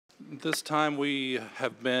This time we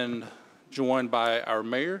have been joined by our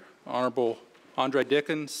mayor, Honorable Andre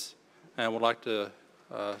Dickens, and would like to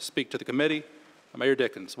speak to the committee. Mayor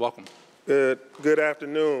Dickens, welcome. Good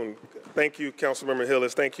afternoon. Thank you, Councilmember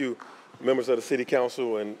Hillis. Thank you, members of the City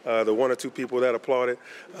Council, and the one or two people that applauded.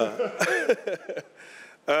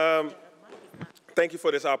 Thank you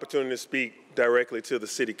for this opportunity to speak directly to the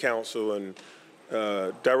City Council and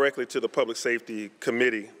directly to the Public Safety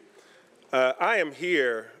Committee. I am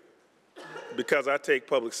here because I take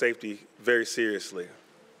public safety very seriously.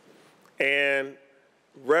 And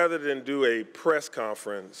rather than do a press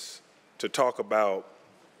conference to talk about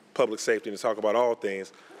public safety and to talk about all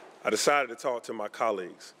things, I decided to talk to my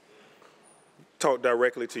colleagues, talk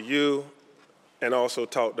directly to you, and also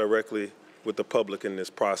talk directly with the public in this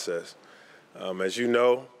process. As you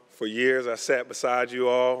know, for years I sat beside you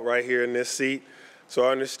all right here in this seat, so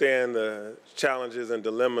I understand the challenges and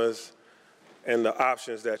dilemmas and the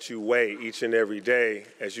options that you weigh each and every day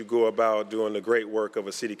as you go about doing the great work of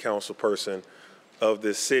a city council person of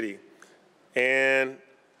this city. And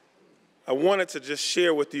I wanted to just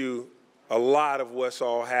share with you a lot of what's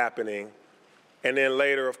all happening. And then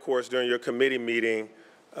later, of course, during your committee meeting,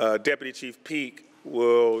 Deputy Chief Peak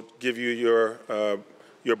will give you your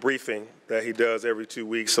briefing that he does every 2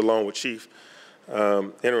 weeks along with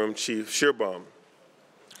Interim Chief Shearbaum.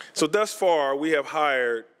 So thus far, we have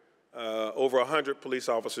hired over 100 police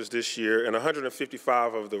officers this year, and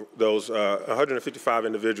 155 of those 155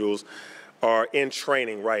 individuals are in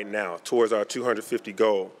training right now towards our 250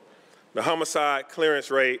 goal. The homicide clearance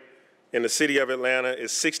rate in the city of Atlanta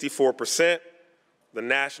is 64%. The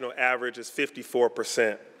national average is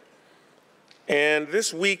 54%. And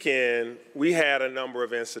this weekend, we had a number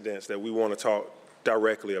of incidents that we want to talk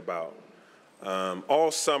directly about.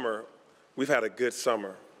 All summer, we've had a good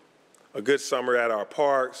summer at our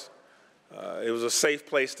parks. It was a safe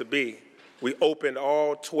place to be. We opened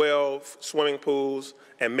all 12 swimming pools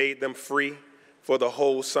and made them free for the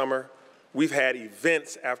whole summer. We've had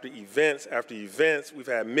events after events after events. We've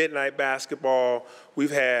had midnight basketball.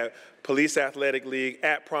 We've had Police Athletic League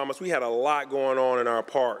at Promise. We had a lot going on in our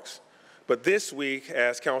parks. But this week,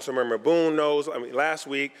 as Councilmember Boone knows, last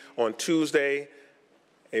week on Tuesday,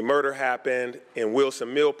 a murder happened in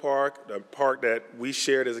Wilson Mill Park, the park that we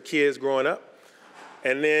shared as kids growing up.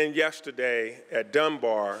 And then yesterday at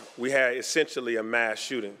Dunbar, we had essentially a mass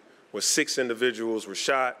shooting where 6 individuals were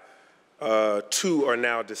shot. 2 are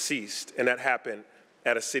now deceased, and that happened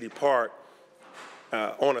at a city park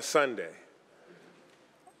on a Sunday.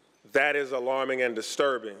 That is alarming and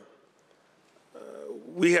disturbing.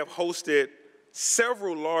 We have hosted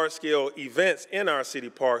several large-scale events in our city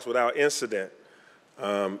parks without incident.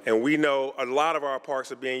 And we know a lot of our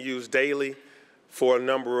parks are being used daily for a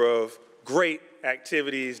number of great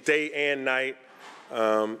activities, day and night.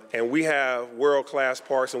 And we have world-class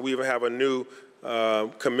parks, and we even have a new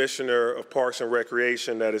commissioner of Parks and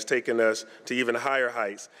Recreation that has taken us to even higher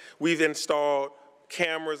heights. We've installed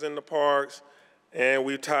cameras in the parks, and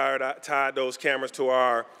we've tied those cameras to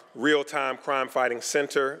our real-time crime-fighting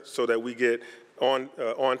center so that we get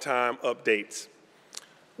on-time updates.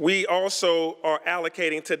 We also are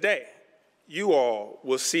allocating today. You all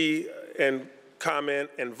will see and comment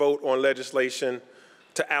and vote on legislation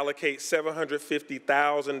to allocate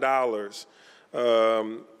 $750,000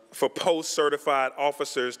 for post-certified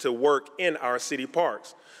officers to work in our city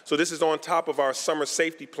parks. So this is on top of our summer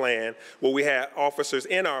safety plan where we had officers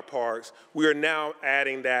in our parks. We are now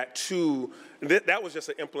adding that to, that was just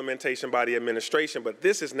an implementation by the administration, but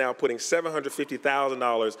this is now putting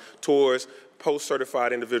 $750,000 towards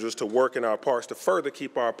post-certified individuals to work in our parks to further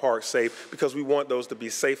keep our parks safe, because we want those to be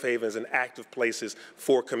safe havens and active places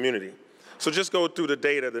for community. So just go through the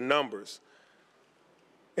data, the numbers.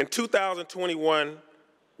 In 2021,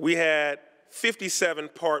 we had 57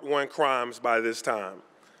 Part 1 crimes by this time.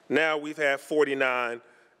 Now we've had 49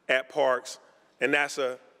 at parks, and that's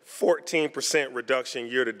a 14% reduction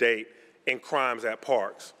year to date in crimes at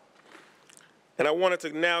parks. And I wanted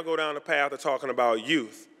to now go down the path of talking about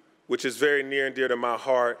youth, which is very near and dear to my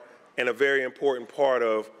heart and a very important part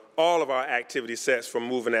of all of our activity sets for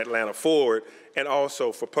moving Atlanta forward and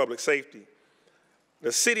also for public safety.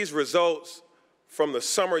 The city's results from the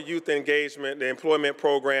summer youth engagement, the employment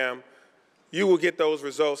program, you will get those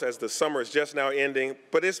results as the summer is just now ending,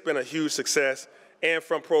 but it's been a huge success, and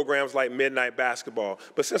from programs like midnight basketball.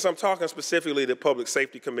 But since I'm talking specifically to the Public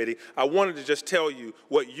Safety Committee, I wanted to just tell you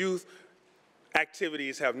what youth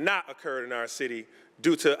activities have not occurred in our city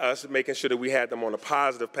due to us making sure that we had them on a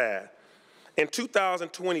positive path. In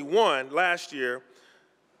 2021, last year,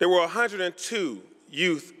 there were 102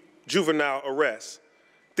 youth juvenile arrests.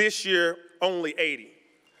 This year, only 80.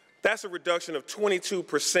 That's a reduction of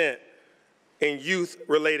 22% in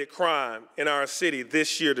youth-related crime in our city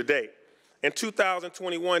this year to date. In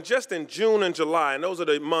 2021, just in June and July, and those are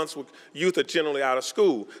the months when youth are generally out of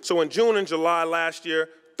school. So in June and July last year,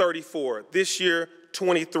 34. This year,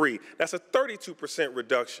 23. That's a 32%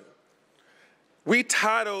 reduction. We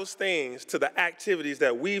tie those things to the activities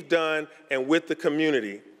that we've done and with the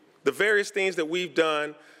community. The various things that we've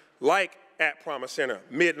done, like at Promise Center,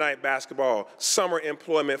 midnight basketball, summer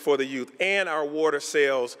employment for the youth, and our water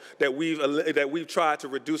sales that we've tried to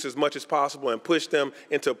reduce as much as possible and push them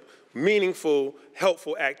into meaningful,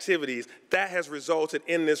 helpful activities, that has resulted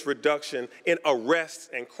in this reduction in arrests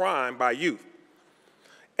and crime by youth.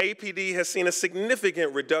 APD has seen a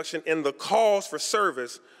significant reduction in the calls for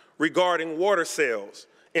service regarding water sales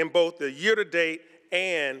in both the year-to-date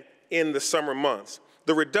and in the summer months.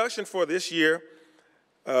 The reduction for this year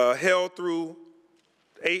held through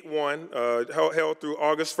 8/1, held through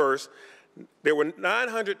August 1st. There were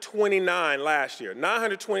 929 last year,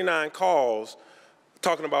 929 calls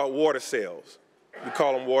talking about water sales. We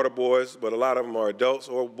call them water boys, but a lot of them are adults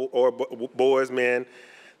or boys, men.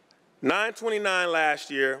 929 last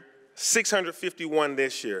year, 651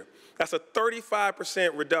 this year. That's a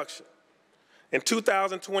 35% reduction. In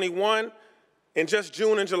 2021, in just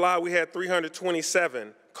June and July, we had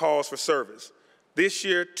 327 calls for service. This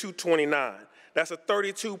year, 229. That's a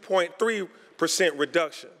 32.3%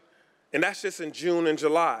 reduction. And that's just in June and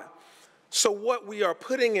July. So what we are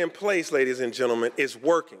putting in place, ladies and gentlemen, is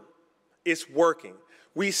working. It's working.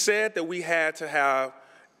 We said that we had to have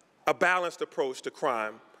a balanced approach to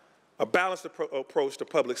crime, a balanced approach to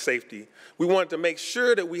public safety. We wanted to make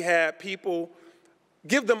sure that we had people,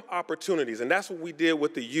 give them opportunities, and that's what we did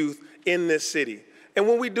with the youth in this city. And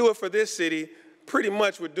when we do it for this city, pretty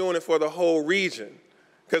much we're doing it for the whole region.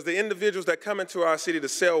 Because the individuals that come into our city to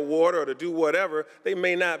sell water or to do whatever, they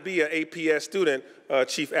may not be an APS student,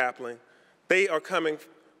 Chief Appling. They are coming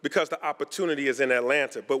because the opportunity is in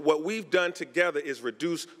Atlanta. But what we've done together is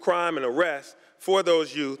reduce crime and arrests for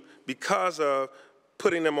those youth because of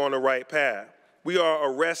putting them on the right path. We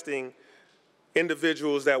are arresting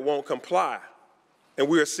individuals that won't comply. And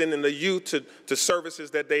we are sending the youth to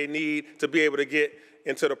services that they need to be able to get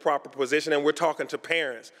into the proper position. And we're talking to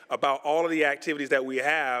parents about all of the activities that we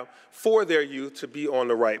have for their youth to be on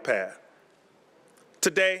the right path.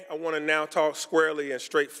 Today, I want to now talk squarely and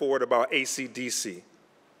straightforward about ACDC,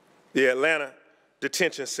 the Atlanta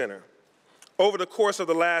Detention Center. Over the course of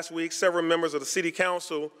the last week, several members of the City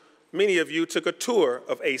Council, many of you took a tour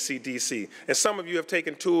of ACDC. And some of you have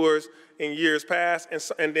taken tours in years past,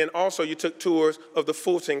 and then also you took tours of the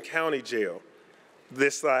Fulton County Jail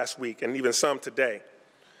this last week, and even some today.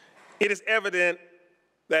 It is evident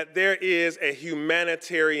that there is a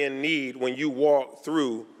humanitarian need when you walk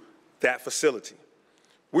through that facility.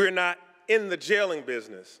 We're not in the jailing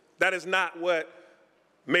business. That is not what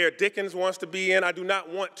Mayor Dickens wants to be in. I do not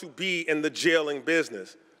want to be in the jailing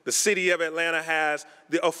business. The city of Atlanta has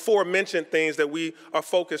the aforementioned things that we are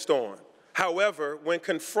focused on. However, when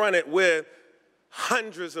confronted with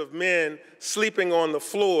hundreds of men sleeping on the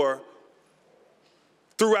floor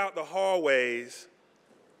throughout the hallways,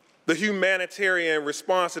 the humanitarian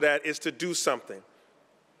response to that is to do something.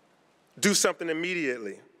 Do something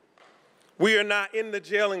immediately. We are not in the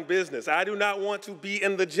jailing business. I do not want to be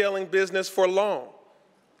in the jailing business for long.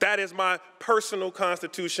 That is my personal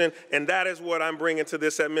constitution, and that is what I'm bringing to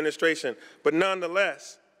this administration. But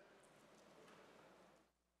nonetheless,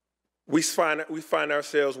 we find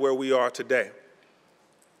ourselves where we are today.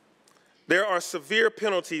 There are severe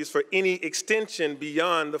penalties for any extension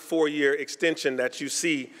beyond the 4-year extension that you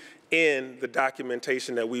see in the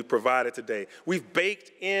documentation that we provided today. We've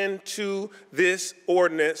baked into this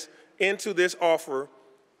ordinance, into this offer,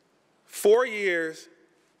 4 years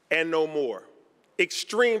and no more.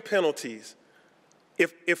 Extreme penalties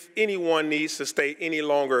if anyone needs to stay any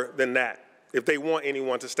longer than that. If they want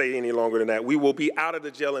anyone to stay any longer than that, we will be out of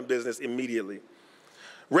the jailing business immediately.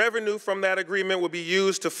 Revenue from that agreement will be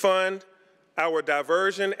used to fund our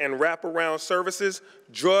diversion and wraparound services,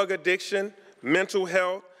 drug addiction, mental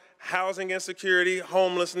health, housing insecurity,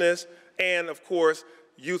 homelessness, and of course,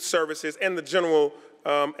 youth services and the general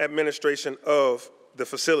administration of the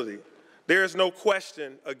facility. There is no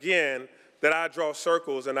question, again, that I draw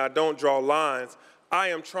circles and I don't draw lines. I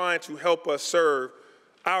am trying to help us serve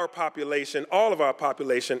our population, all of our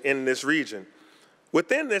population in this region.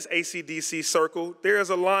 Within this ACDC circle, there is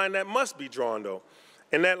a line that must be drawn, though.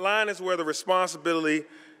 And that line is where the responsibility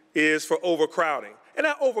is for overcrowding. And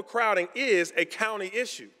that overcrowding is a county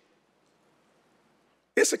issue.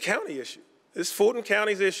 It's a county issue. It's Fulton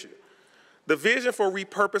County's issue. The vision for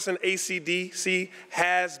repurposing ACDC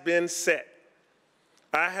has been set.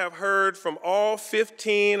 I have heard from all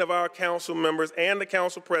 15 of our council members and the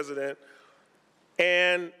council president,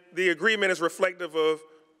 and the agreement is reflective of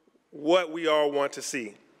what we all want to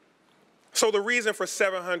see. So the reason for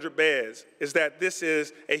 700 beds is that this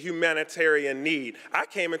is a humanitarian need. I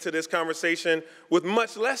came into this conversation with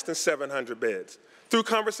much less than 700 beds. Through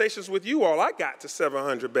conversations with you all, I got to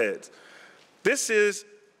 700 beds. This is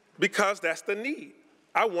because that's the need.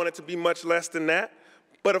 I want it to be much less than that,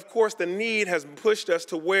 but of course the need has pushed us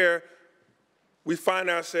to where we find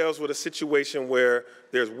ourselves with a situation where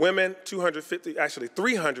there's women, 250, actually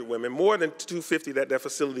 300 women, more than 250 that that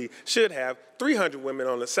facility should have, 300 women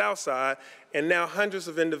on the south side, and now hundreds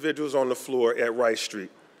of individuals on the floor at Rice Street.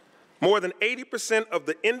 More than 80% of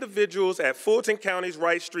the individuals at Fulton County's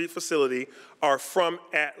Rice Street facility are from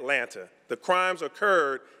Atlanta. The crimes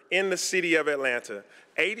occurred in the city of Atlanta.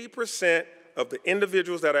 80% of the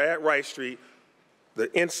individuals that are at Rice Street,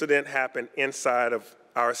 the incident happened inside of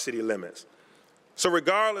our city limits. So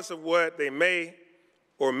regardless of what they may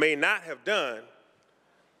or may not have done,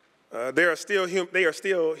 they are still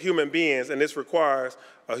human beings, and this requires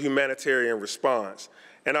a humanitarian response.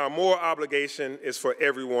 And our moral obligation is for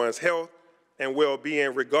everyone's health and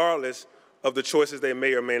well-being, regardless of the choices they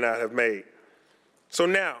may or may not have made. So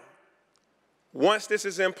now, once this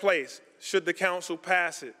is in place, should the council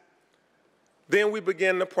pass it, then we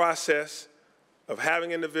begin the process of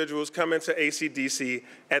having individuals come into ACDC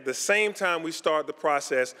at the same time we start the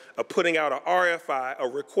process of putting out an RFI, a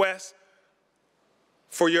request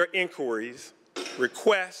for your inquiries,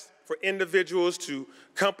 request for individuals to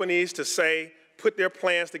companies to say, put their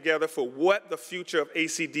plans together for what the future of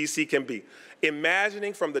ACDC can be.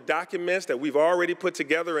 Imagining from the documents that we've already put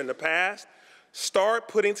together in the past, start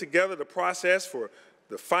putting together the process for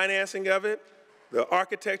the financing of it, the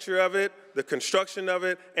architecture of it, the construction of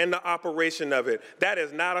it, and the operation of it. That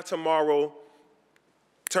is not a tomorrow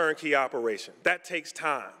turnkey operation. That takes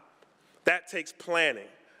time. That takes planning.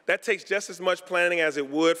 That takes just as much planning as it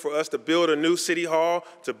would for us to build a new city hall,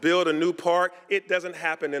 to build a new park. It doesn't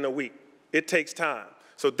happen in a week. It takes time.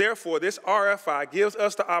 So therefore, this RFI gives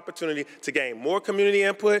us the opportunity to gain more community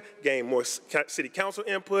input, gain more city council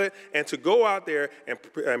input, and to go out there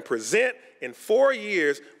and present in 4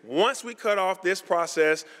 years, once we cut off this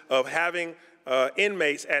process of having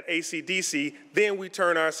inmates at ACDC, then we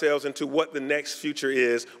turn ourselves into what the next future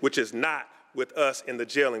is, which is not with us in the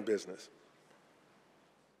jailing business.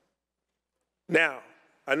 Now,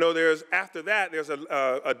 I know after that, there's an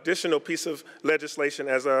additional piece of legislation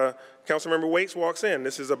as Councilmember Waits walks in.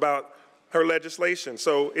 This is about her legislation.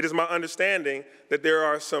 So it is my understanding that there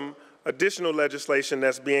are some additional legislation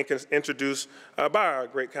that's being introduced by our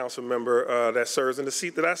great council member that serves in the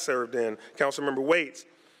seat that I served in, Councilmember Waits.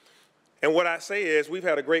 And what I say is we've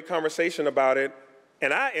had a great conversation about it,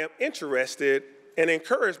 and I am interested and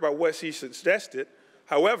encouraged by what she suggested.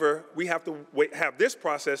 However, we have to have this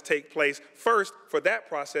process take place first for that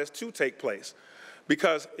process to take place.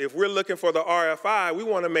 Because if we're looking for the RFI, we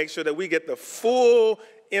want to make sure that we get the full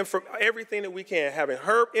everything that we can, having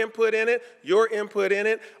her input in it, your input in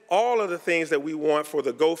it, all of the things that we want for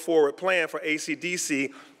the go-forward plan for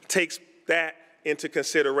ACDC takes that into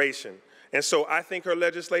consideration. And so I think her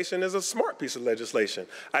legislation is a smart piece of legislation.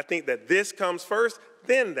 I think that this comes first,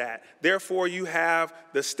 then that. Therefore, you have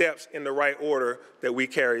the steps in the right order that we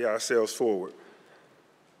carry ourselves forward.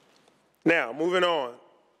 Now, moving on.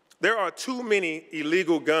 There are too many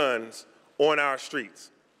illegal guns on our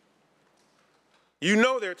streets. You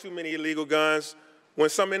know there are too many illegal guns when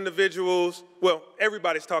some individuals, well,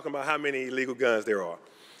 everybody's talking about how many illegal guns there are.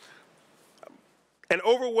 An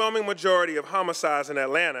overwhelming majority of homicides in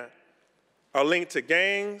Atlanta are linked to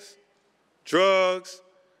gangs, drugs,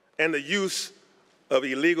 and the use of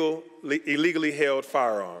illegally held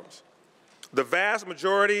firearms. The vast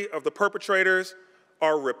majority of the perpetrators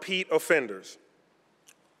are repeat offenders.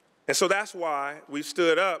 And so that's why we've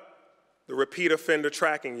stood up the Repeat Offender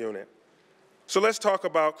Tracking Unit. So let's talk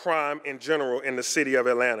about crime in general in the city of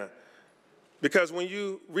Atlanta. Because when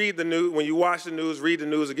you read the news, when you watch the news, read the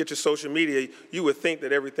news, or get your social media, you would think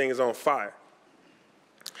that everything is on fire.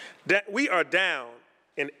 That we are down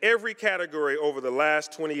in every category over the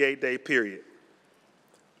last 28-day period.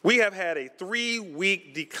 We have had a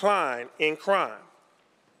 3-week decline in crime.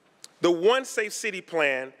 The One Safe City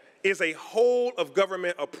plan is a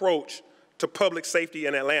whole-of-government approach to public safety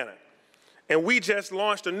in Atlanta. And we just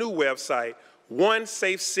launched a new website,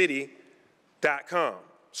 onesafecity.com.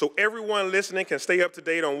 So everyone listening can stay up to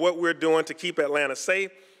date on what we're doing to keep Atlanta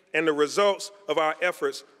safe, and the results of our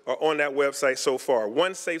efforts are on that website so far,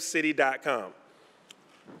 onesafecity.com.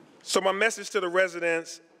 So my message to the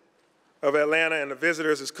residents of Atlanta and the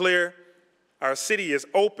visitors is clear. Our city is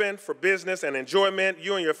open for business and enjoyment.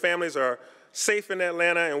 You and your families are safe in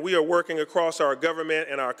Atlanta, and we are working across our government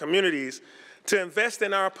and our communities to invest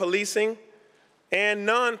in our policing and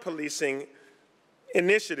non-policing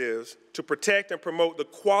initiatives to protect and promote the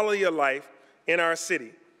quality of life in our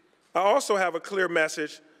city. I also have a clear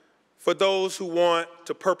message for those who want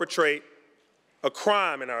to perpetrate a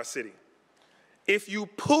crime in our city. If you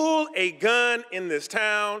pull a gun in this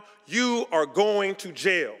town, you are going to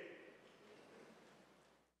jail.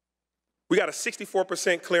 We got a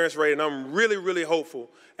 64% clearance rate, and I'm really, really hopeful,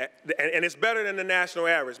 and it's better than the national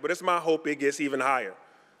average, but it's my hope it gets even higher.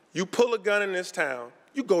 You pull a gun in this town,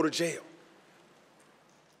 you go to jail.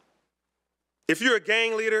 If you're a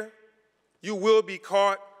gang leader, you will be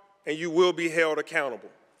caught and you will be held accountable.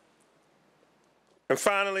 And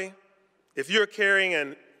finally, if you're carrying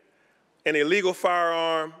an illegal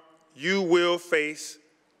firearm, you will face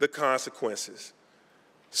the consequences.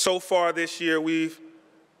 So far this year, we've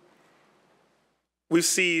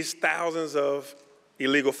seized thousands of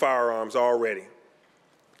illegal firearms already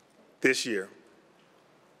this year.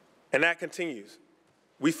 And that continues.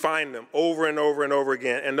 We find them over and over and over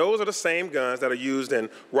again. And those are the same guns that are used in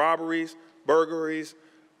robberies, burglaries,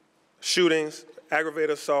 shootings,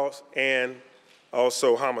 aggravated assaults, and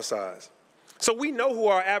also homicides. So we know who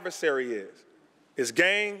our adversary is. It's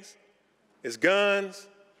gangs, it's guns,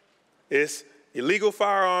 it's illegal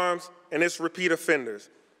firearms, and it's repeat offenders,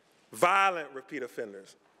 violent repeat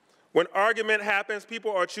offenders. When argument happens,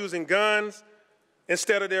 people are choosing guns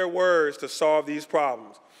instead of their words to solve these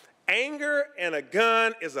problems. Anger and a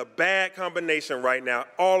gun is a bad combination right now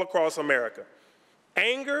all across America.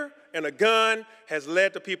 Anger and a gun has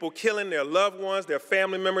led to people killing their loved ones, their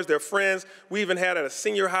family members, their friends. We even had at a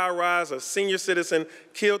senior high-rise, a senior citizen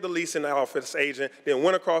killed the leasing office agent, then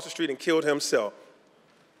went across the street and killed himself.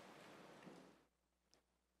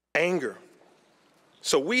 Anger.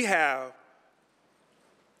 So we have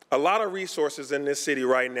a lot of resources in this city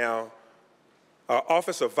right now. Our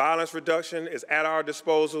Office of Violence Reduction is at our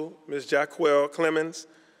disposal, Ms. Jaquel Clemens.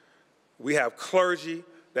 We have clergy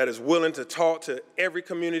that is willing to talk to every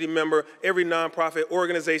community member, every nonprofit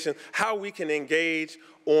organization, how we can engage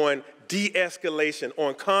on de-escalation,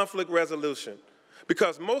 on conflict resolution.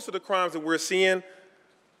 Because most of the crimes that we're seeing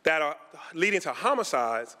that are leading to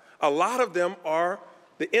homicides, a lot of them are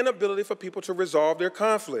the inability for people to resolve their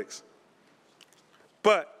conflicts.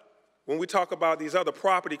 But when we talk about these other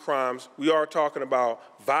property crimes, we are talking about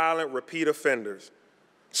violent repeat offenders.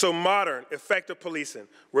 So modern, effective policing,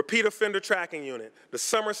 repeat offender tracking unit, the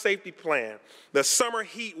summer safety plan, the summer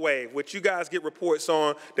heat wave, which you guys get reports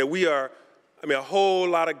on that a whole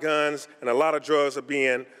lot of guns and a lot of drugs are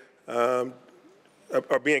being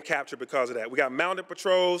captured because of that. We got mounted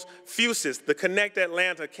patrols, FUSIS, the Connect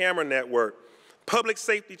Atlanta camera network, public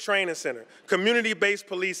safety training center, community-based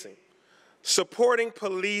policing, supporting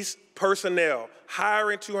police personnel,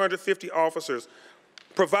 hiring 250 officers,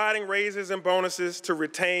 providing raises and bonuses to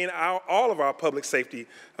retain all of our public safety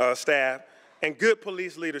staff, and good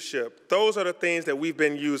police leadership. Those are the things that we've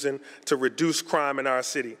been using to reduce crime in our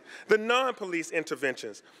city. The non-police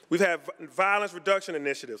interventions. We've had violence reduction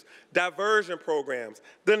initiatives, diversion programs,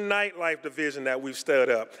 the nightlife division that we've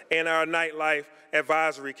stood up, and our nightlife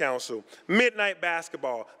advisory council, midnight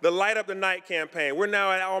basketball, the Light Up the Night campaign. We're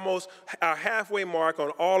now at almost our halfway mark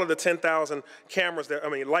on all of the 10,000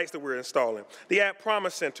 lights that we're installing. The At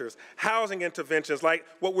Promise centers, housing interventions like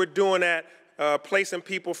what we're doing at placing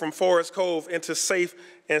people from Forest Cove into safe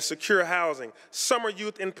and secure housing, summer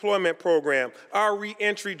youth employment program, our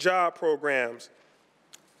reentry job programs.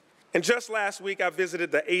 And just last week, I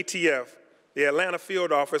visited the ATF, the Atlanta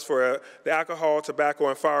Field Office for the Alcohol, Tobacco,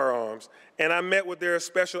 and Firearms, and I met with their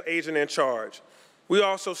special agent in charge. We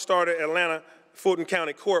also started Atlanta Fulton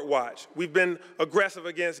County Court Watch. We've been aggressive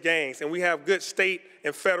against gangs, and we have good state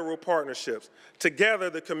and federal partnerships.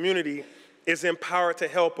 Together, the community is empowered to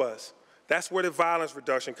help us. That's where the violence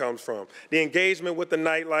reduction comes from, the engagement with the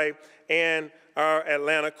nightlife and our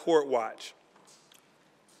Atlanta Court Watch.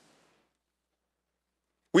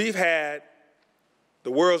 We've had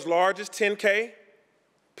the world's largest 10K,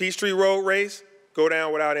 Peachtree Road Race, go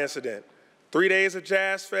down without incident. 3 days of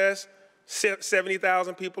Jazz Fest,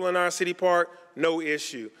 70,000 people in our city park, no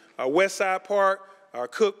issue. Our West Side Park, our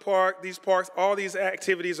Cook Park, these parks, all these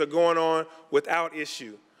activities are going on without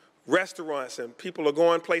issue. Restaurants and people are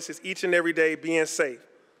going places each and every day being safe.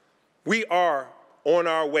 We are on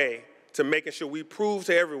our way to making sure we prove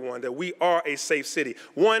to everyone that we are a safe city.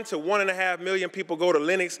 1 to 1.5 million people go to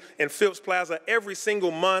Lenox and Phipps Plaza every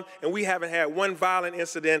single month, and we haven't had one violent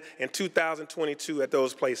incident in 2022 at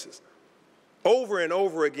those places. Over and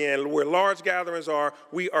over again, where large gatherings are,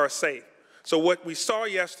 we are safe. So what we saw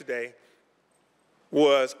yesterday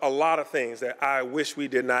was a lot of things that I wish we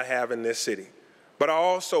did not have in this city. But I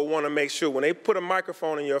also want to make sure when they put a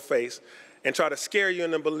microphone in your face and try to scare you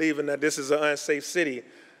into believing that this is an unsafe city,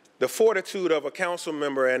 the fortitude of a council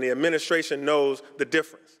member and the administration knows the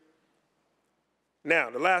difference.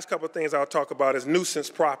 Now, the last couple of things I'll talk about is nuisance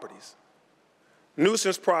properties.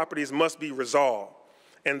 Nuisance properties must be resolved.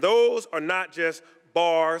 And those are not just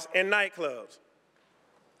bars and nightclubs.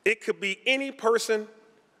 It could be any person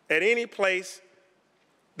at any place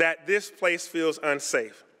that this place feels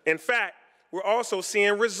unsafe. In fact, we're also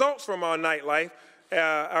seeing results from our nightlife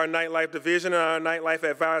division and our nightlife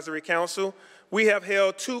advisory council. We have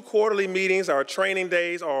held 2 quarterly meetings, our training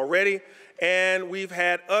days already, and we've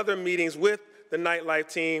had other meetings with the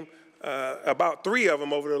nightlife team, about 3 of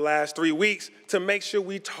them over the last 3 weeks, to make sure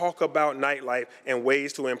we talk about nightlife and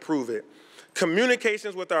ways to improve it.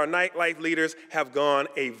 Communications with our nightlife leaders have gone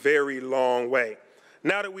a very long way.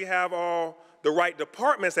 Now that we have all the right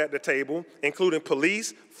departments at the table, including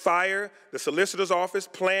police, fire, the solicitor's office,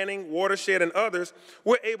 planning, watershed, and others,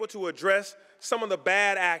 we're able to address some of the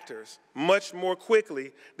bad actors much more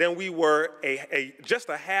quickly than we were just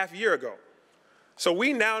a half year ago. So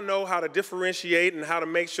we now know how to differentiate and how to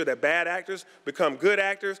make sure that bad actors become good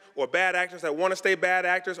actors, or bad actors that want to stay bad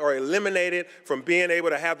actors are eliminated from being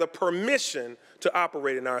able to have the permission to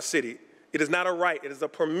operate in our city. It is not a right, it is a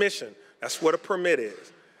permission. That's what a permit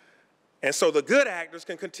is. And so the good actors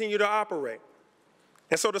can continue to operate.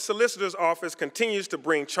 And so the solicitor's office continues to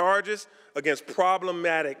bring charges against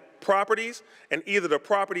problematic properties, and either the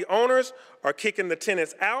property owners are kicking the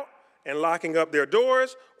tenants out and locking up their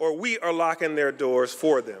doors, or we are locking their doors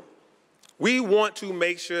for them. We want to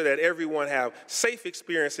make sure that everyone have safe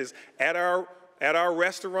experiences at our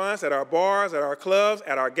restaurants, at our bars, at our clubs,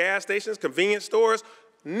 at our gas stations, convenience stores.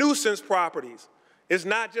 Nuisance properties. It's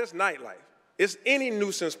not just nightlife. It's any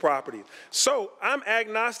nuisance property. So I'm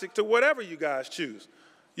agnostic to whatever you guys choose.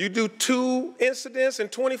 You do 2 incidents in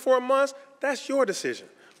 24 months, that's your decision.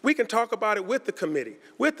 We can talk about it with the committee,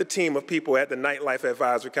 with the team of people at the Nightlife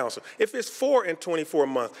Advisory Council. If it's 4 in 24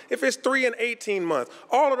 months, if it's 3 in 18 months,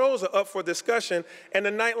 all of those are up for discussion. And the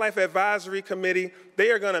Nightlife Advisory Committee, they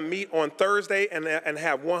are going to meet on Thursday and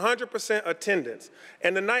have 100% attendance.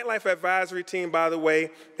 And the Nightlife Advisory team, by the way,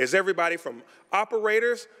 is everybody from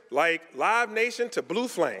operators like Live Nation to Blue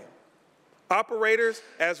Flame. Operators,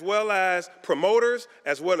 as well as promoters,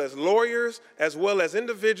 as well as lawyers, as well as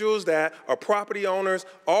individuals that are property owners.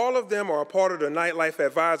 All of them are a part of the Nightlife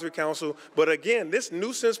Advisory Council. But again, this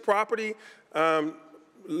nuisance property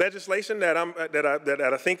legislation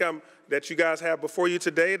that you guys have before you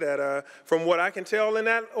today, that from what I can tell in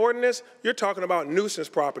that ordinance, you're talking about nuisance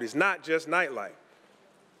properties, not just nightlife.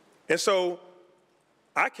 And so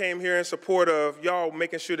I came here in support of y'all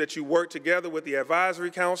making sure that you work together with the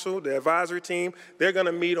advisory council, the advisory team. They're going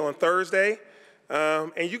to meet on Thursday,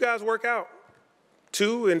 and you guys work out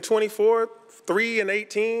 2 in 24, 3 in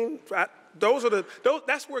 18.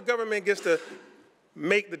 That's where government gets to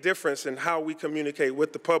make the difference in how we communicate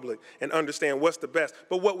with the public and understand what's the best.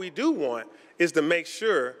 But what we do want is to make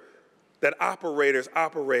sure that operators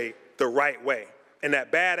operate the right way and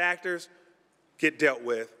that bad actors get dealt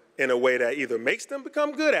with in a way that either makes them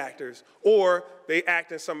become good actors or they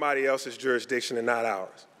act in somebody else's jurisdiction and not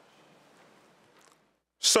ours.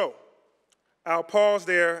 So I'll pause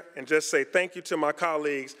there and just say thank you to my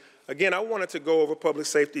colleagues. Again, I wanted to go over public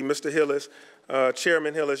safety. Mr. Hillis,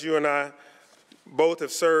 Chairman Hillis, you and I both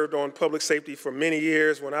have served on public safety for many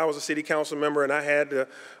years. When I was a city council member and I had the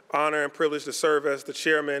honor and privilege to serve as the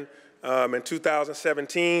chairman in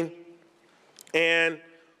 2017. And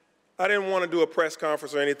I didn't want to do a press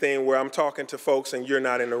conference or anything where I'm talking to folks and you're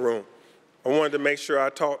not in the room. I wanted to make sure I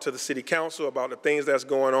talked to the city council about the things that's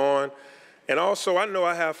going on. And also, I know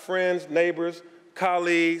I have friends, neighbors,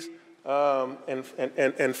 colleagues,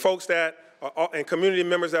 and folks that are, and community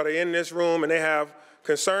members that are in this room, and they have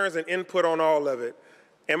concerns and input on all of it.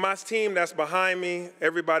 And my team that's behind me,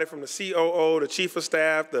 everybody from the COO, the chief of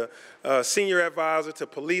staff, the senior advisor, to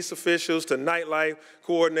police officials, to nightlife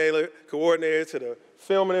coordinator, to the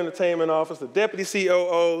film and entertainment office, the deputy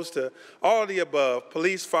COOs, to all of the above,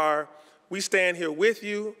 police, fire, we stand here with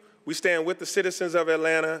you. We stand with the citizens of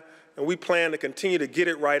Atlanta, and we plan to continue to get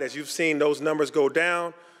it right. As you've seen those numbers go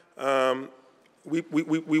down,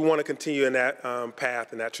 we want to continue in that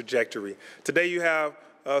path and that trajectory. Today you have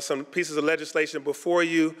some pieces of legislation before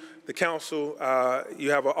you. The council,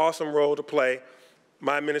 you have an awesome role to play.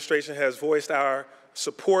 My administration has voiced our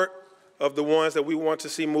support of the ones that we want to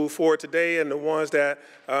see move forward today and the ones that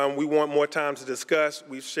we want more time to discuss.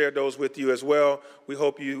 We've shared those with you as well. We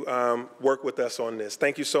hope you work with us on this.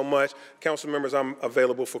 Thank you so much. Council members, I'm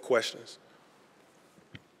available for questions.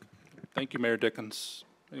 Thank you, Mayor Dickens.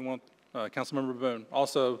 Anyone? Councilmember Boone.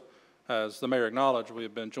 Also, as the mayor acknowledged, we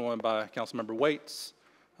have been joined by Councilmember Waits,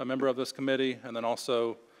 a member of this committee, and then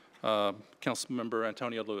also Councilmember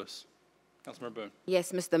Antonio Lewis. Councilmember Boone.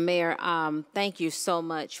 Yes, Mr. Mayor, thank you so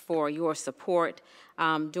much for your support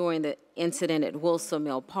during the incident at Wilson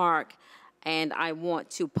Mill Park. And I want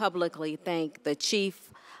to publicly thank the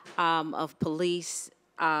Chief of Police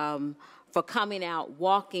for coming out,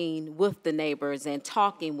 walking with the neighbors and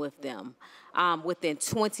talking with them. Within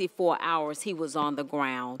 24 hours, he was on the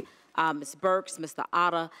ground. Ms. Burks, Mr.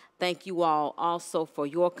 Otta, thank you all also for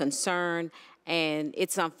your concern. And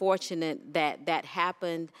it's unfortunate that that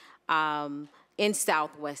happened in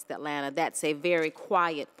Southwest Atlanta. That's a very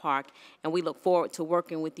quiet park, and we look forward to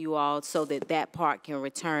working with you all so that that park can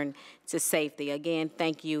return to safety. Again,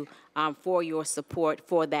 thank you for your support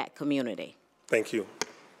for that community. Thank you.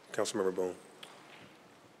 Councilmember Boone.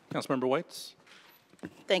 Councilmember Waits.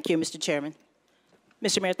 Thank you, Mr. Chairman.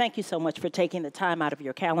 Mr. Mayor, thank you so much for taking the time out of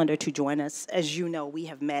your calendar to join us. As you know, we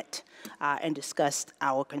have met and discussed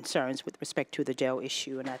our concerns with respect to the jail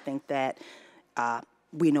issue, and I think that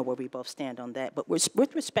we know where we both stand on that. But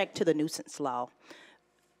with respect to the nuisance law,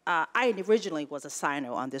 I originally was a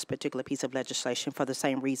signer on this particular piece of legislation for the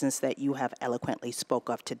same reasons that you have eloquently spoke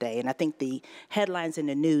of today. And I think the headlines in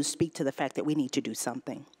the news speak to the fact that we need to do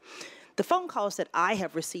something. The phone calls that I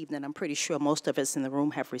have received, and I'm pretty sure most of us in the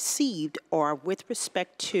room have received, are with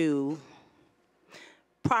respect to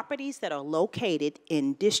properties that are located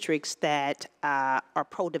in districts that are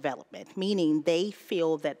pro-development, meaning they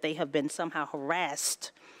feel that they have been somehow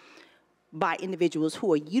harassed by individuals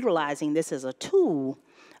who are utilizing this as a tool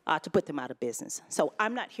to put them out of business. So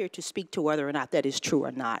I'm not here to speak to whether or not that is true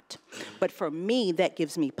or not. But for me, that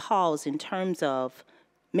gives me pause in terms of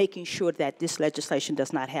making sure that this legislation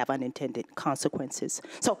does not have unintended consequences.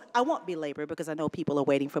 So I won't belabor because I know people are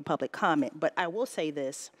waiting for public comment, but I will say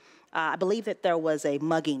this. I believe that there was a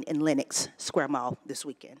mugging in Lenox Square Mall this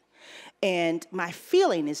weekend. And my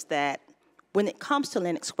feeling is that when it comes to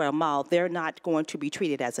Lenox Square Mall, they're not going to be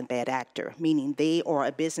treated as a bad actor, meaning they are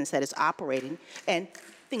a business that is operating and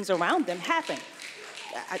things around them happen.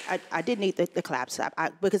 I did need the claps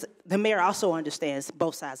because the mayor also understands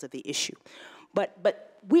both sides of the issue. But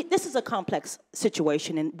this is a complex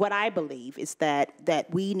situation, and what I believe is that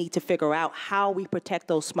we need to figure out how we protect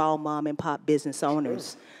those small mom and pop business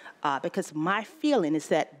owners. Because my feeling is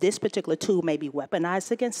that this particular tool may be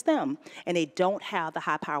weaponized against them, and they don't have the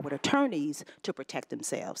high-powered attorneys to protect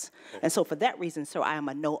themselves. And so for that reason, sir, I am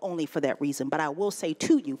a no only for that reason. But I will say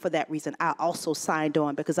to you, for that reason, I also signed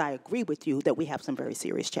on because I agree with you that we have some very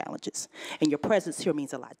serious challenges. And your presence here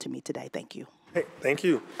means a lot to me today. Thank you. Hey, thank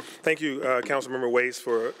you. Thank you, Councilmember Waits,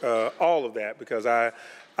 for all of that, because I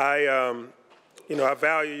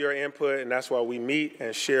value your input, and that's why we meet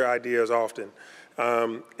and share ideas often.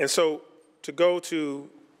 And so to go to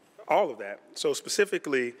all of that, so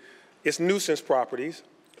specifically, it's nuisance properties.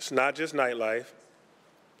 It's not just nightlife.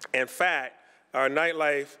 In fact, our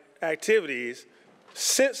nightlife activities,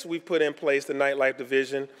 since we put in place the nightlife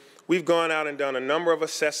division, we've gone out and done a number of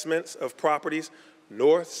assessments of properties,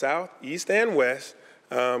 north, south, east, and west,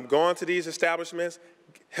 gone to these establishments,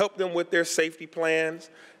 help them with their safety plans,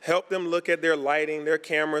 help them look at their lighting, their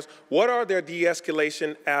cameras. What are their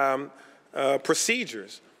de-escalation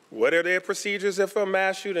procedures? What are their procedures if a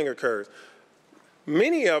mass shooting occurs?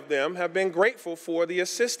 Many of them have been grateful for the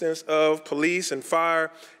assistance of police and fire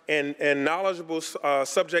and knowledgeable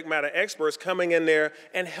subject matter experts coming in there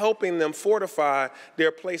and helping them fortify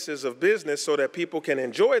their places of business so that people can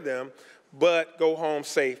enjoy them but go home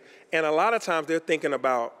safe. And a lot of times they're thinking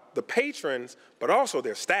about the patrons, but also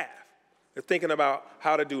their staff. They're thinking about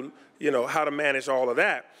how to do, how to manage all of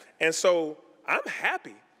that. And so I'm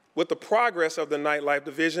happy with the progress of the nightlife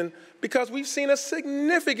division because we've seen a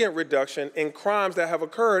significant reduction in crimes that have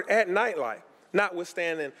occurred at nightlife,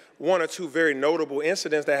 notwithstanding one or two very notable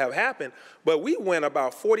incidents that have happened. But we went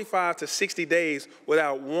about 45 to 60 days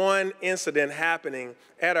without one incident happening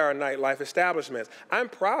at our nightlife establishments. I'm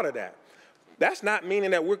proud of that. That's not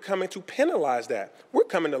meaning that we're coming to penalize that. We're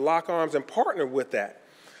coming to lock arms and partner with that.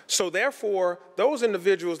 So therefore, those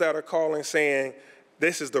individuals that are calling saying,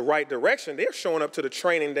 this is the right direction, they're showing up to the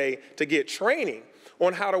training day to get training.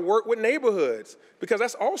 on how to work with neighborhoods, because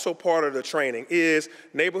that's also part of the training, is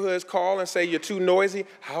neighborhoods call and say you're too noisy,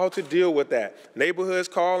 how to deal with that. Neighborhoods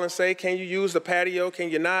call and say, can you use the patio, can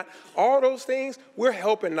you not? All those things, we're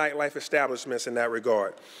helping nightlife establishments in that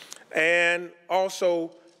regard. And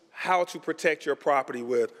also how to protect your property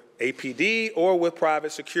with APD or with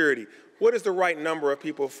private security. What is the right number of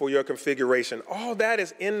people for your configuration? All that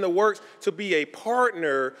is in the works to be a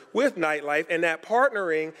partner with nightlife, and that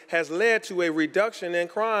partnering has led to a reduction in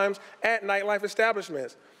crimes at nightlife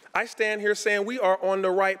establishments. I stand here saying we are on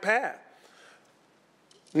the right path.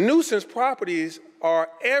 Nuisance properties are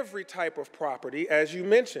every type of property, as you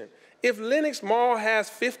mentioned. If Lenox Mall has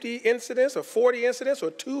 50 incidents or 40 incidents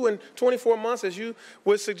or 2 in 24 months, as you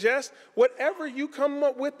would suggest, whatever you come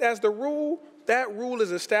up with as the rule, that rule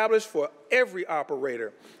is established for every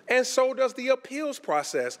operator. And so does the appeals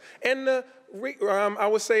process and the, I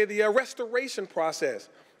would say, the restoration process.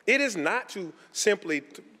 It is not to simply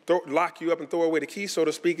lock you up and throw away the key, so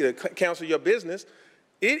to speak, to cancel your business.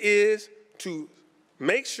 It is to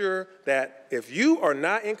make sure that if you are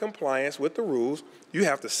not in compliance with the rules, you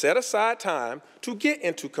have to set aside time to get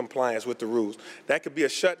into compliance with the rules. That could be a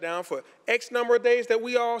shutdown for X number of days that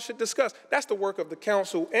we all should discuss. That's the work of the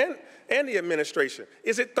council and the administration.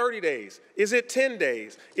 Is it 30 days? Is it 10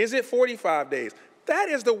 days? Is it 45 days? That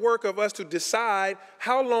is the work of us to decide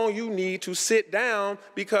how long you need to sit down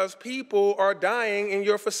because people are dying in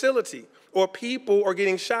your facility or people are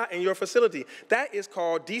getting shot in your facility. That is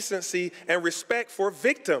called decency and respect for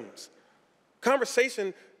victims.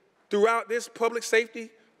 Conversation throughout this public safety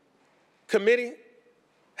committee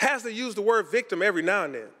has to use the word victim every now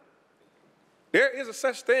and then. There is a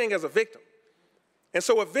such thing as a victim. And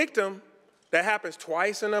so a victim that happens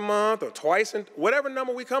twice in a month or twice in whatever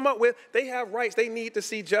number we come up with, they have rights. They need to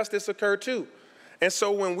see justice occur too. And so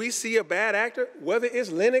when we see a bad actor, whether it's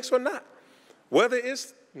Lenox or not, whether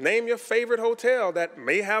it's name your favorite hotel that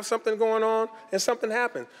may have something going on and something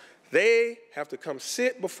happens, they have to come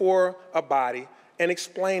sit before a body and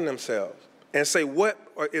explain themselves and say what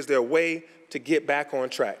is their way to get back on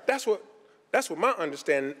track. That's what my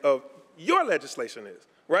understanding of your legislation is,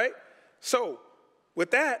 right? So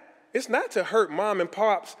with that, it's not to hurt mom and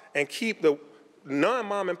pops and keep the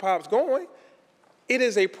non-mom and pops going. It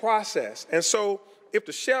is a process. And so if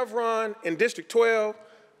the Chevron in District 12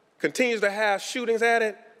 continues to have shootings at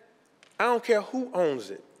it, I don't care who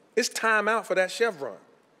owns it. It's time out for that Chevron.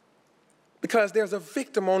 Because there's a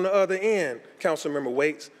victim on the other end, Councilmember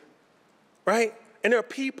Waits, right? And there are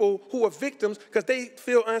people who are victims because they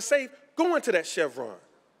feel unsafe going to that Chevron.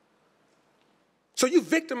 So you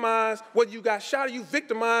victimize whether you got shot or you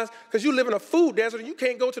victimize because you live in a food desert and you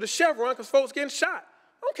can't go to the Chevron because folks getting shot.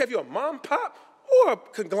 I don't care if you're a mom, pop, or a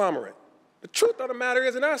conglomerate. The truth of the matter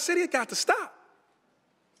is in our city, it got to stop.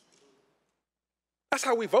 That's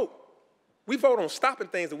how we vote. We vote on stopping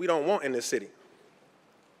things that we don't want in this city.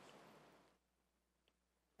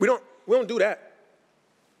 We don't do that.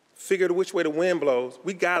 Figure which way the wind blows.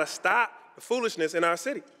 We gotta stop the foolishness in our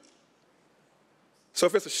city. So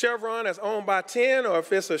if it's a Chevron that's owned by 10 or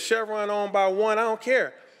if it's a Chevron owned by 1, I don't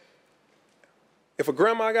care. If a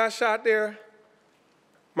grandma got shot there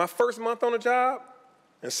my first month on the job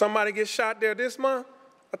and somebody gets shot there this month,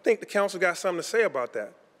 I think the council got something to say about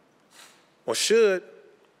that, or should.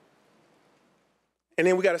 And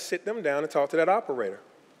then we gotta sit them down and talk to that operator.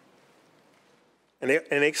 And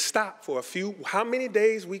they stop for a few, how many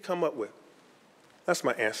days we come up with. That's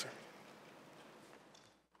my answer.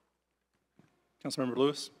 Councilmember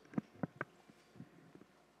Lewis.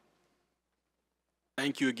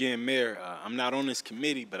 Thank you again, Mayor. I'm not on this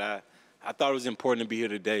committee, but I thought it was important to be here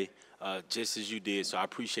today, just as you did, so I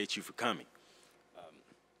appreciate you for coming.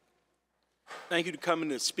 Thank you for coming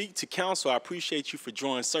to speak to council. I appreciate you for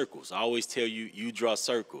drawing circles. I always tell you, you draw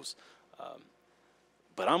circles.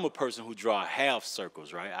 But I'm a person who draw half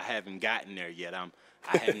circles, right? I haven't gotten there yet. I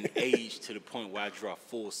haven't aged to the point where I draw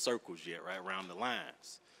full circles yet, right, around the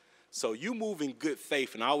lines. So you move in good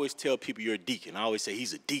faith, and I always tell people you're a deacon. I always say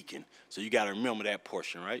he's a deacon, so you got to remember that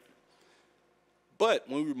portion, right? But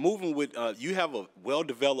when we're moving with, you have a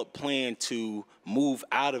well-developed plan to move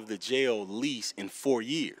out of the jail lease in 4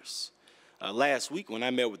 years. Last week when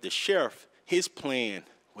I met with the sheriff, his plan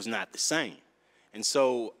was not the same. And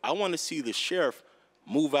so I want to see the sheriff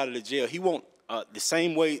move out of the jail. He won't, the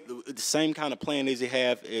same kind of plan as he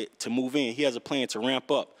have to move in. He has a plan to ramp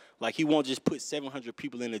up. Like he won't just put 700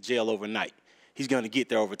 people in the jail overnight. He's going to get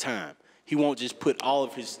there over time. He won't just put all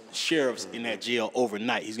of his sheriffs in that jail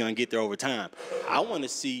overnight. He's going to get there over time. I want to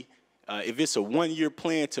see, if it's a 1-year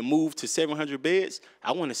plan to move to 700 beds,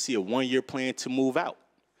 I want to see a 1-year plan to move out.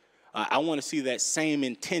 I want to see that same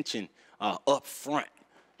intention up front.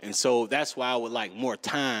 And so that's why I would like more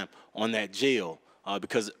time on that jail,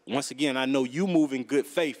 because once again, I know you move in good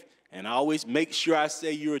faith, and I always make sure I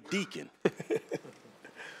say you're a deacon.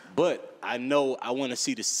 But I know I want to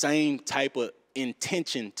see the same type of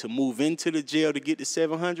intention to move into the jail to get to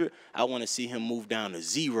 700. I want to see him move down to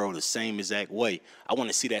 0 the same exact way. I want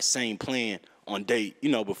to see that same plan on day,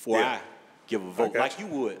 before I give a vote, like you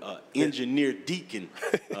would, engineer deacon,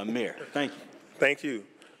 mayor. Thank you. Thank you.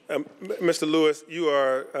 Mr. Lewis, you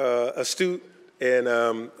are astute and,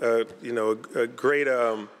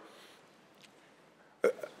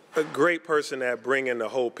 a great person at bringing the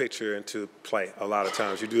whole picture into play a lot of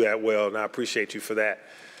times. You do that well, and I appreciate you for that.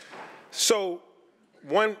 So,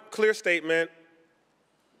 one clear statement,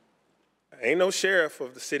 ain't no sheriff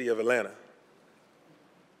of the city of Atlanta.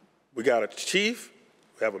 We got a chief,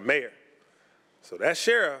 we have a mayor. So that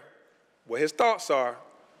sheriff, what his thoughts are,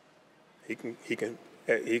 he can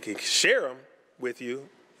share them with you,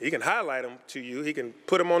 he can highlight them to you, he can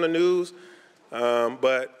put them on the news,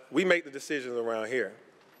 but we make the decisions around here.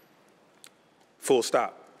 Full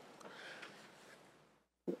stop.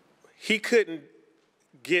 He couldn't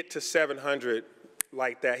get to 700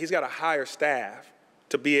 like that. He's got to hire staff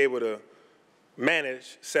to be able to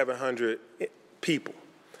manage 700 people.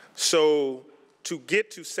 So to get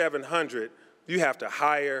to 700, you have to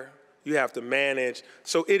hire, you have to manage.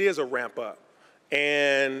 So it is a ramp up.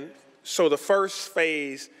 And so the first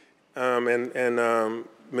phase, and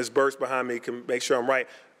Ms. Burks behind me can make sure I'm right,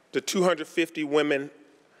 the 250 women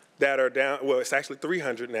that are down, well, it's actually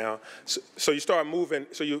 300 now. So you start moving,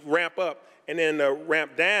 so you ramp up, and then the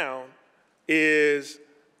ramp down is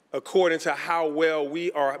according to how well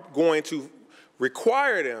we are going to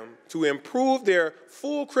require them to improve their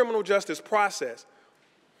full criminal justice process.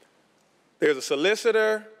 There's a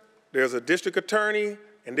solicitor, there's a district attorney,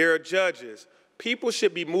 and there are judges. People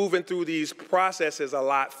should be moving through these processes a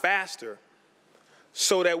lot faster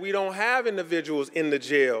so that we don't have individuals in the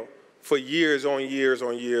jail for years on years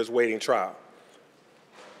on years waiting trial.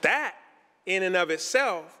 That, in and of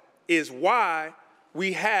itself, is why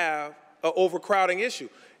we have an overcrowding issue.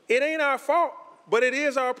 It ain't our fault, but it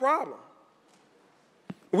is our problem.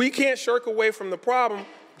 We can't shirk away from the problem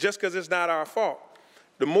just because it's not our fault.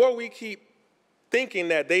 The more we keep thinking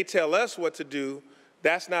that they tell us what to do,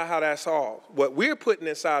 that's not how that's solved. What we're putting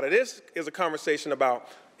inside of this is a conversation about,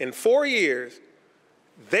 in 4 years,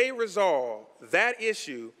 they resolve that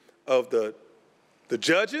issue of the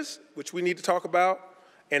judges, which we need to talk about,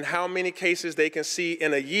 and how many cases they can see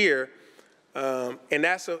in a year, and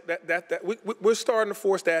we're starting to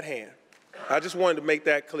force that hand. I just wanted to make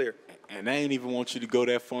that clear. And I ain't even want you to go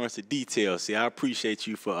that far into detail. See, I appreciate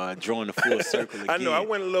you for drawing the full circle again. I know, I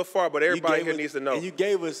went a little far, but everybody here needs to know. And you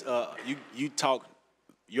gave us, you talked,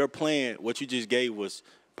 your plan, what you just gave was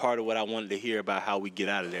part of what I wanted to hear about how we get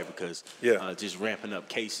out of there, because just ramping up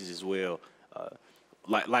cases as well.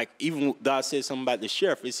 Like even though I said something about the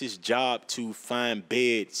sheriff, it's his job to find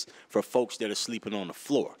beds for folks that are sleeping on the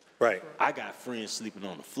floor. Right. I got friends sleeping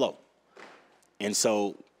on the floor. And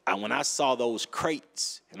so when I saw those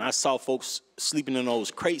crates, and I saw folks sleeping in those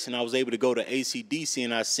crates, and I was able to go to ACDC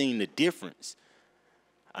and I seen the difference,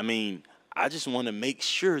 I mean, I just want to make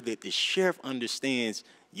sure that the sheriff understands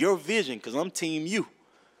your vision, because I'm team you.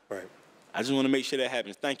 Right. I just want to make sure that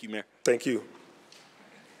happens. Thank you, Mayor. Thank you.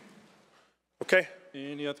 Okay.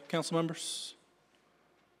 Any other council members?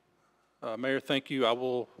 Mayor, thank you. I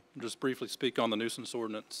will just briefly speak on the nuisance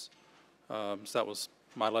ordinance. So that was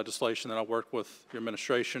my legislation that I worked with your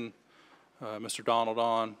administration, Mr. Donald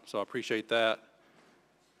on, so I appreciate that.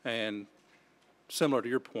 And similar to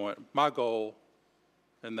your point, my goal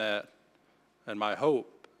in that and my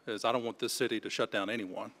hope is I don't want this city to shut down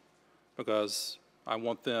anyone, because I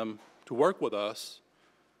want them to work with us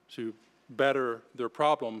to better their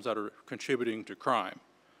problems that are contributing to crime.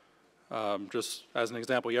 Just as an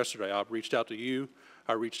example, yesterday I reached out to you.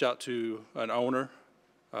 I reached out to an owner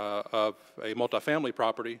of a multifamily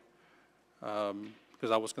property because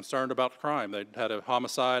I was concerned about the crime. They had a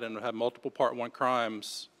homicide and had multiple Part 1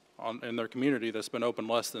 crimes in their community that's been open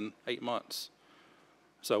less than 8 months.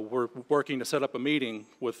 So we're working to set up a meeting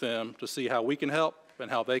with them to see how we can help and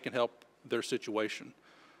how they can help their situation.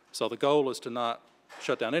 So the goal is to not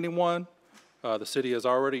shut down anyone. The city has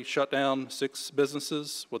already shut down 6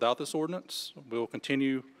 businesses without this ordinance. We will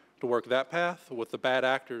continue to work that path with the bad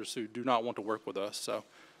actors who do not want to work with us. So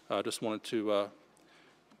I just wanted to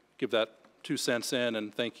give that 2 cents in,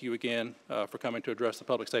 and thank you again for coming to address the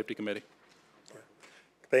Public Safety Committee.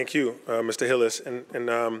 Thank you, Mr. Hillis.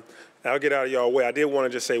 And I'll get out of y'all way. I did want to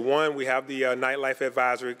just say, one, we have the Nightlife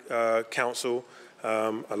Advisory Council.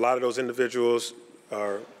 A lot of those individuals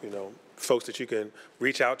are, folks that you can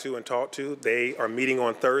reach out to and talk to. They are meeting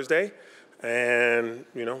on Thursday, and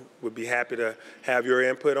we'd be happy to have your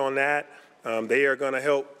input on that. They are going to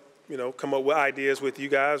help come up with ideas with you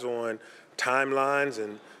guys on timelines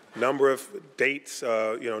and number of dates,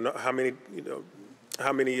 how many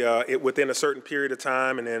within a certain period of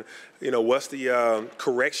time, and then what's the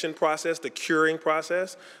correction process, the curing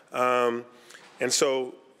process, and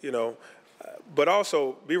so but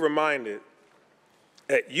also be reminded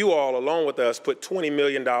that you all, along with us, put $20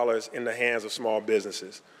 million in the hands of small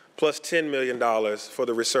businesses, plus $10 million for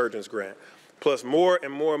the Resurgence Grant, plus more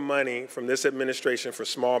and more money from this administration for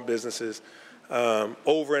small businesses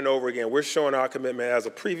over and over again. We're showing our commitment as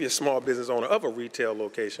a previous small business owner of a retail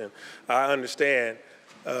location. I understand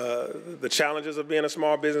the challenges of being a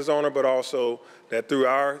small business owner, but also that through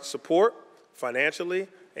our support financially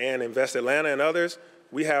and Invest Atlanta and others,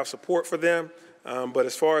 we have support for them. But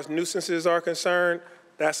as far as nuisances are concerned,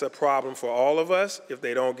 that's a problem for all of us if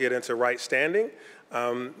they don't get into right standing,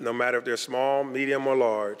 no matter if they're small, medium, or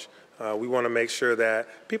large. We want to make sure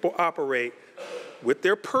that people operate with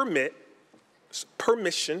their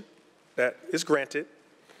permission that is granted,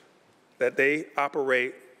 that they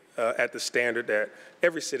operate at the standard that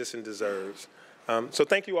every citizen deserves. So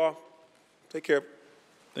thank you all. Take care.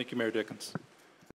 Thank you, Mayor Dickens.